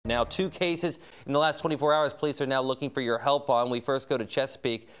Now, 2 cases in the last 24 hours police are now looking for your help on. We first go to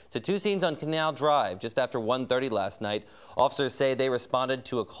Chesapeake to 2 scenes on Canal Drive just after 1:30 last night. Officers say they responded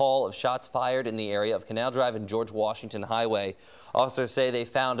to a call of shots fired in the area of Canal Drive and George Washington Highway. Officers say they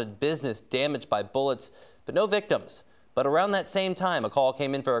found a business damaged by bullets, but no victims. But around that same time, a call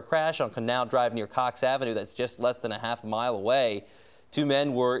came in for a crash on Canal Drive near Cox Avenue that's just less than a half mile away. 2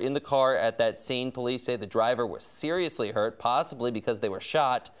 men were in the car at that scene. Police say the driver was seriously hurt, possibly because they were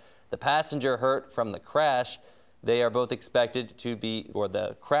shot. The passenger hurt from the crash. They are both expected to be, or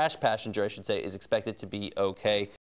the crash passenger, I should say, is expected to be okay.